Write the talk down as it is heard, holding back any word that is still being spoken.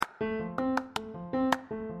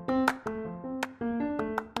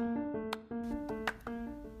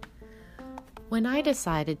When I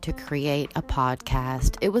decided to create a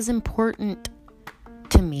podcast, it was important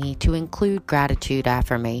to me to include gratitude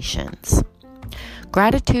affirmations.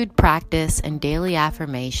 Gratitude practice and daily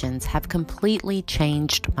affirmations have completely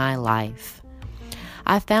changed my life.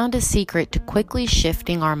 I found a secret to quickly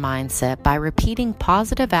shifting our mindset by repeating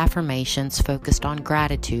positive affirmations focused on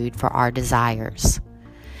gratitude for our desires.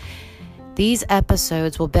 These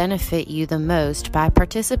episodes will benefit you the most by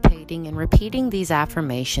participating in repeating these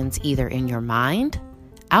affirmations either in your mind,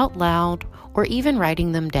 out loud, or even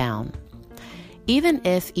writing them down. Even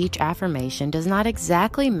if each affirmation does not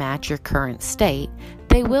exactly match your current state,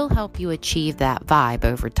 they will help you achieve that vibe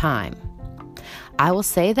over time. I will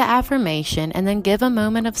say the affirmation and then give a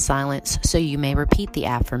moment of silence so you may repeat the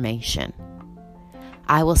affirmation.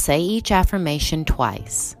 I will say each affirmation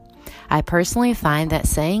twice. I personally find that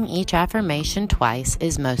saying each affirmation twice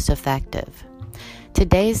is most effective.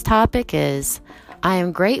 Today's topic is, I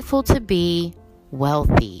am grateful to be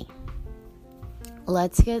wealthy.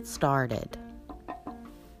 Let's get started.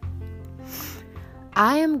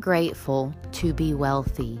 I am grateful to be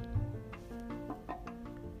wealthy.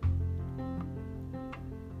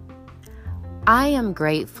 I am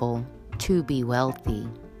grateful to be wealthy.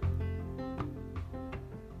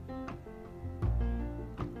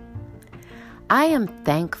 I am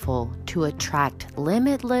thankful to attract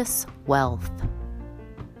limitless wealth.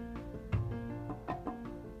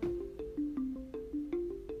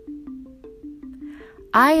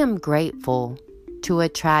 I am grateful to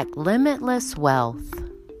attract limitless wealth.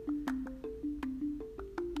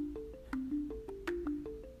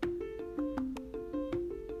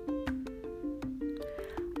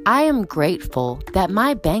 I am grateful that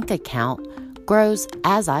my bank account grows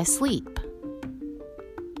as I sleep.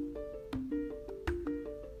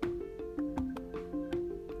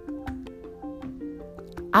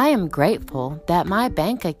 I am grateful that my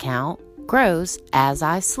bank account grows as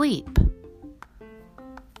I sleep.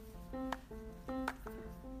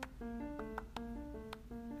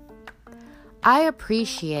 I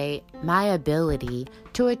appreciate my ability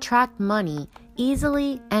to attract money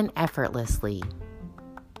easily and effortlessly.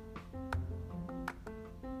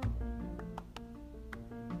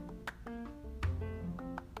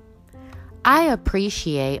 I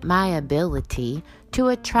appreciate my ability to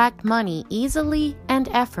attract money easily and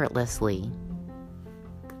effortlessly.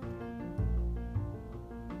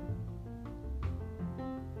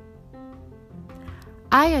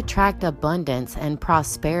 I attract abundance and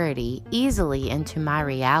prosperity easily into my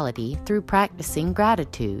reality through practicing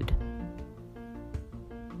gratitude.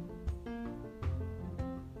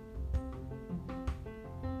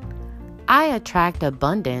 I attract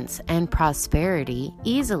abundance and prosperity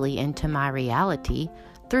easily into my reality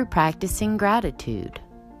through practicing gratitude.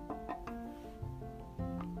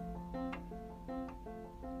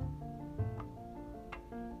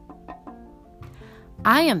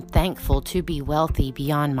 I am thankful to be wealthy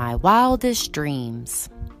beyond my wildest dreams.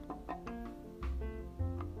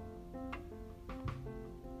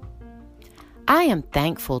 I am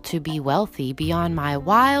thankful to be wealthy beyond my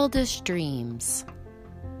wildest dreams.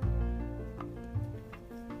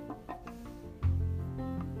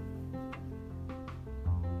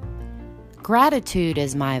 Gratitude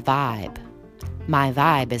is my vibe. My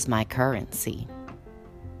vibe is my currency.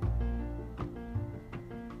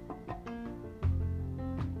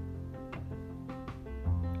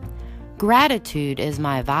 Gratitude is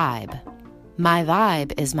my vibe. My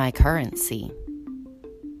vibe is my currency.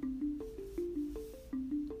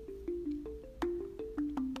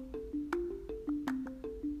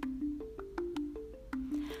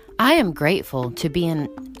 I am grateful to be in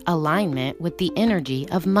alignment with the energy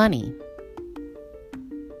of money.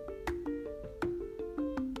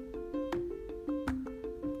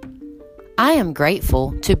 I am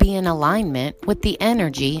grateful to be in alignment with the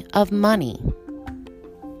energy of money.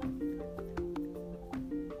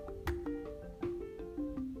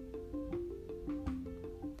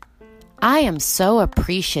 I am so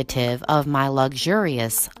appreciative of my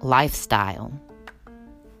luxurious lifestyle.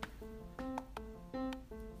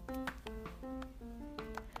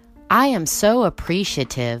 I am so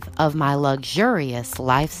appreciative of my luxurious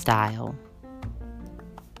lifestyle.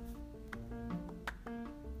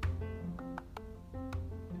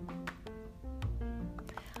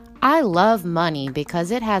 I love money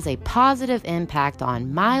because it has a positive impact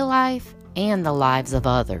on my life and the lives of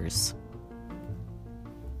others.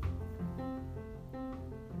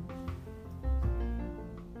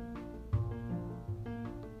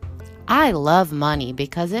 I love money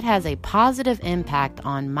because it has a positive impact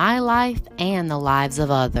on my life and the lives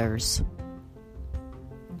of others.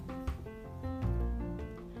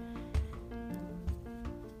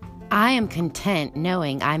 I am content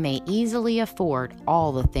knowing I may easily afford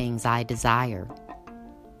all the things I desire.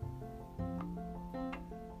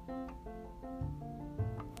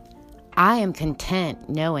 I am content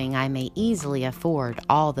knowing I may easily afford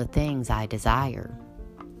all the things I desire.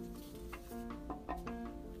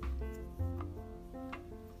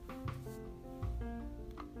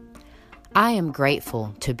 I am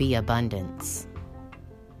grateful to be abundance.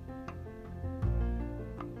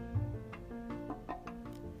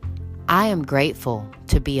 I am grateful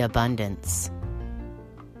to be abundance.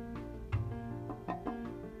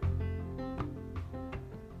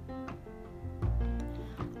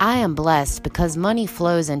 I am blessed because money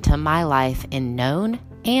flows into my life in known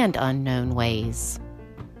and unknown ways.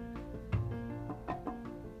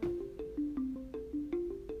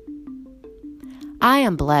 I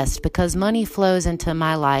am blessed because money flows into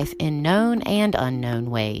my life in known and unknown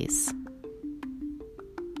ways.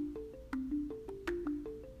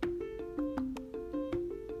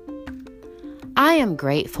 I am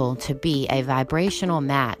grateful to be a vibrational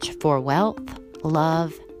match for wealth,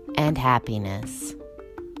 love, and happiness.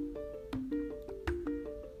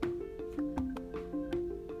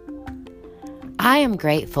 I am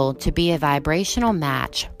grateful to be a vibrational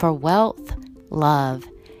match for wealth, love,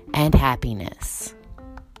 and happiness.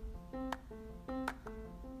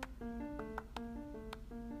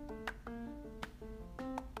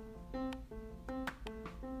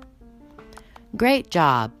 Great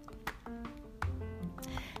job.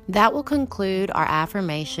 That will conclude our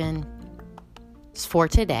affirmations for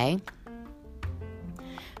today.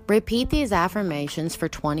 Repeat these affirmations for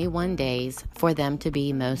 21 days for them to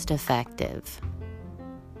be most effective.